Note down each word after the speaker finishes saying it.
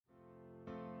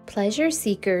Pleasure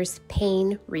Seekers,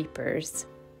 Pain Reapers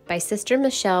by Sister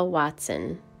Michelle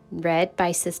Watson, read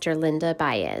by Sister Linda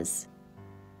Baez.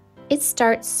 It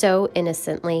starts so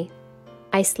innocently.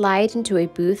 I slide into a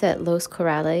booth at Los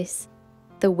Corrales.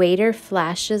 The waiter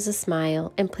flashes a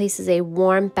smile and places a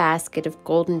warm basket of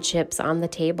golden chips on the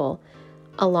table,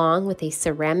 along with a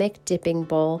ceramic dipping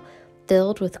bowl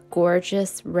filled with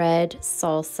gorgeous red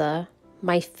salsa,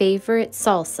 my favorite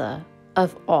salsa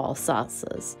of all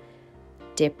salsas.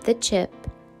 Dip the chip,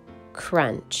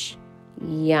 crunch,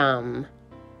 yum.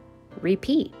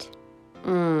 Repeat.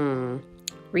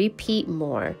 Repeat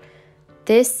more.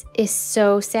 This is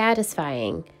so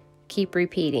satisfying. Keep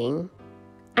repeating.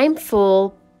 I'm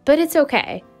full, but it's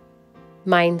okay.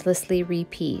 Mindlessly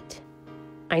repeat.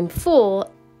 I'm full,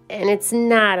 and it's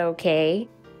not okay.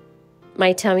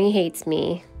 My tummy hates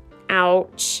me.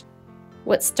 Ouch.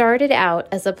 What started out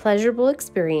as a pleasurable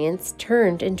experience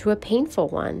turned into a painful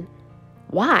one.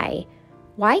 Why?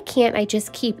 Why can't I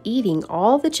just keep eating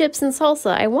all the chips and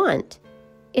salsa I want?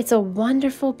 It's a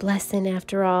wonderful blessing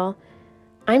after all.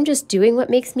 I'm just doing what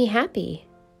makes me happy.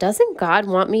 Doesn't God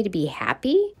want me to be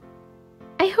happy?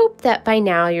 I hope that by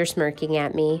now you're smirking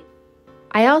at me.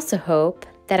 I also hope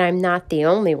that I'm not the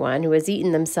only one who has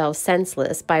eaten themselves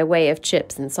senseless by way of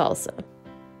chips and salsa.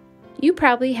 You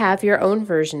probably have your own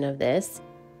version of this.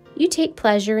 You take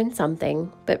pleasure in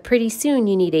something, but pretty soon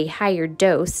you need a higher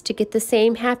dose to get the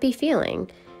same happy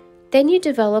feeling. Then you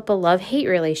develop a love-hate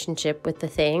relationship with the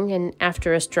thing, and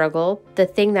after a struggle, the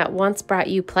thing that once brought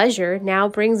you pleasure now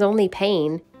brings only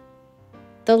pain.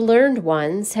 The learned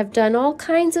ones have done all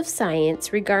kinds of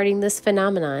science regarding this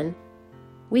phenomenon.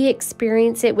 We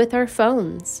experience it with our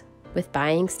phones, with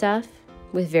buying stuff,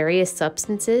 with various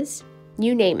substances,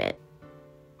 you name it.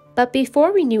 But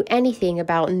before we knew anything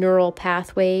about neural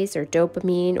pathways or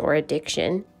dopamine or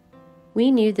addiction,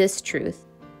 we knew this truth.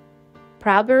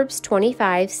 Proverbs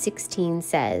 25:16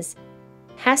 says,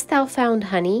 "Hast thou found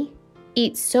honey?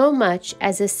 Eat so much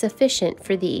as is sufficient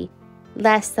for thee,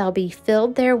 lest thou be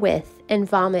filled therewith and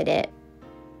vomit it."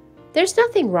 There's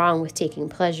nothing wrong with taking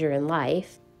pleasure in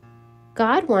life.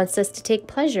 God wants us to take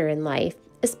pleasure in life,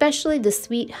 especially the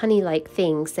sweet honey-like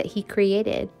things that He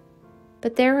created.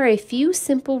 But there are a few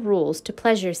simple rules to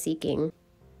pleasure seeking.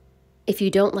 If you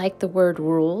don't like the word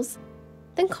rules,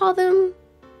 then call them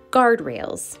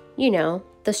guardrails. You know,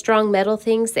 the strong metal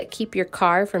things that keep your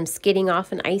car from skidding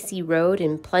off an icy road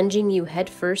and plunging you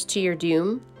headfirst to your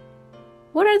doom.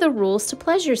 What are the rules to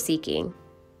pleasure seeking?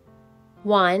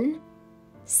 1.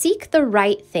 Seek the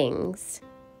right things.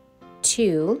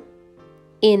 2.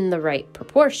 In the right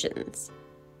proportions.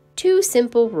 2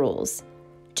 simple rules.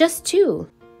 Just 2.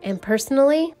 And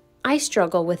personally, I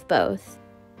struggle with both.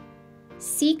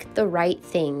 Seek the right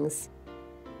things.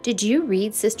 Did you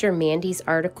read Sister Mandy's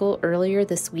article earlier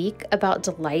this week about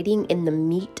delighting in the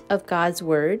meat of God's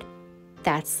Word?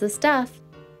 That's the stuff.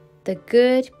 The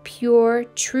good, pure,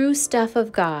 true stuff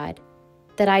of God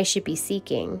that I should be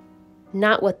seeking,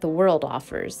 not what the world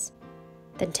offers.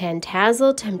 The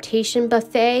Tantazzle Temptation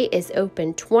Buffet is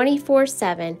open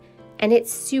 24/7 and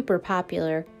it's super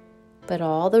popular. But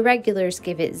all the regulars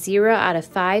give it 0 out of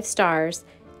 5 stars,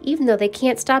 even though they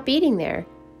can't stop eating there.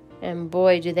 And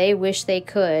boy, do they wish they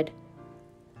could.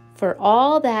 For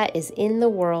all that is in the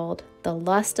world, the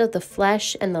lust of the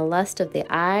flesh and the lust of the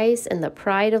eyes and the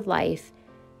pride of life,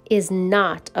 is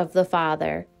not of the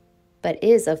Father, but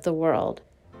is of the world.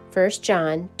 1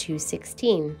 John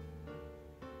 2:16.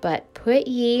 But put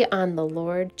ye on the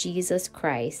Lord Jesus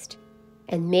Christ,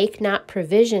 and make not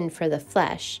provision for the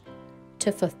flesh,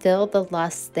 to fulfill the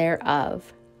lusts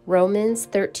thereof. Romans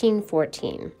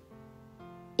 13:14.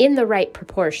 In the right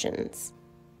proportions.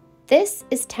 This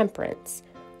is temperance,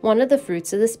 one of the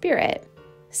fruits of the Spirit.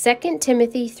 2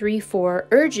 Timothy 3:4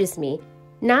 urges me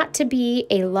not to be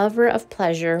a lover of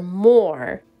pleasure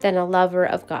more than a lover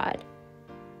of God.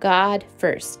 God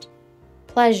first.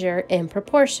 Pleasure in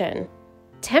proportion.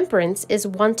 Temperance is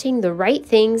wanting the right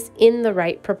things in the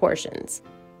right proportions.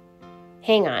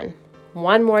 Hang on,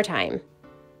 one more time.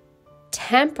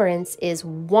 Temperance is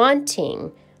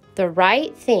wanting the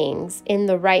right things in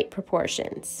the right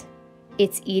proportions.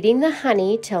 It's eating the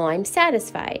honey till I'm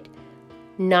satisfied,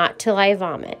 not till I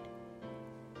vomit.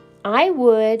 I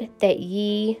would that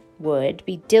ye would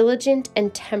be diligent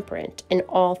and temperate in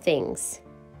all things.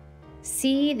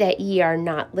 See that ye are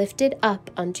not lifted up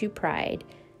unto pride.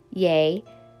 Yea,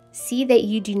 see that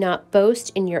ye do not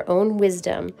boast in your own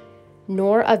wisdom,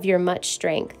 nor of your much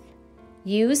strength.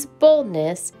 Use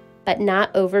boldness, but not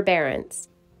overbearance.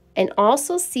 And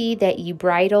also see that ye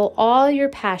bridle all your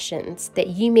passions, that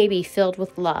ye may be filled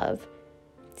with love.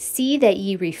 See that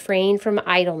ye refrain from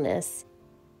idleness.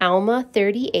 Alma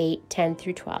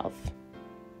 38:10-12.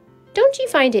 Don't you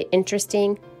find it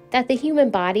interesting that the human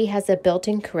body has a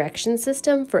built-in correction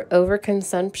system for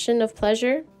overconsumption of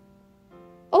pleasure?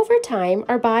 Over time,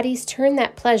 our bodies turn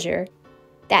that pleasure,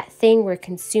 that thing we're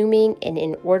consuming in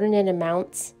inordinate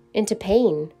amounts, into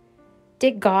pain.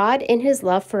 Did God, in His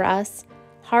love for us,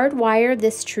 hardwire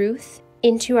this truth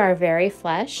into our very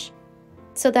flesh,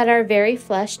 so that our very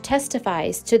flesh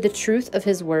testifies to the truth of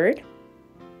His Word?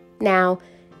 Now,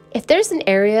 if there's an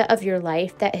area of your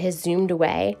life that has zoomed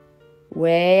away,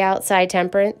 way outside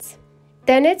temperance,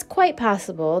 then it's quite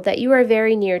possible that you are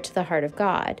very near to the heart of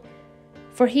God,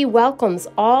 for He welcomes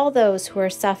all those who are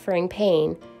suffering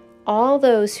pain, all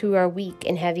those who are weak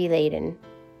and heavy laden.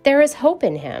 There is hope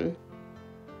in Him.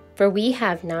 For we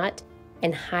have not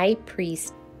an high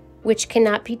priest which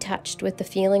cannot be touched with the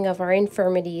feeling of our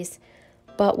infirmities,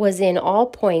 but was in all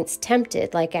points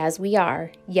tempted like as we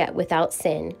are, yet without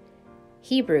sin.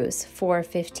 Hebrews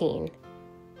 4:15.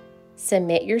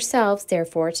 Submit yourselves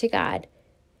therefore to God.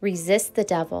 Resist the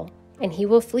devil, and he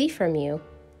will flee from you.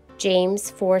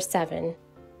 James 4:7.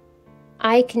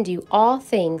 I can do all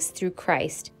things through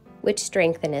Christ, which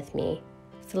strengtheneth me.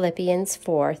 Philippians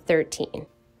 4:13.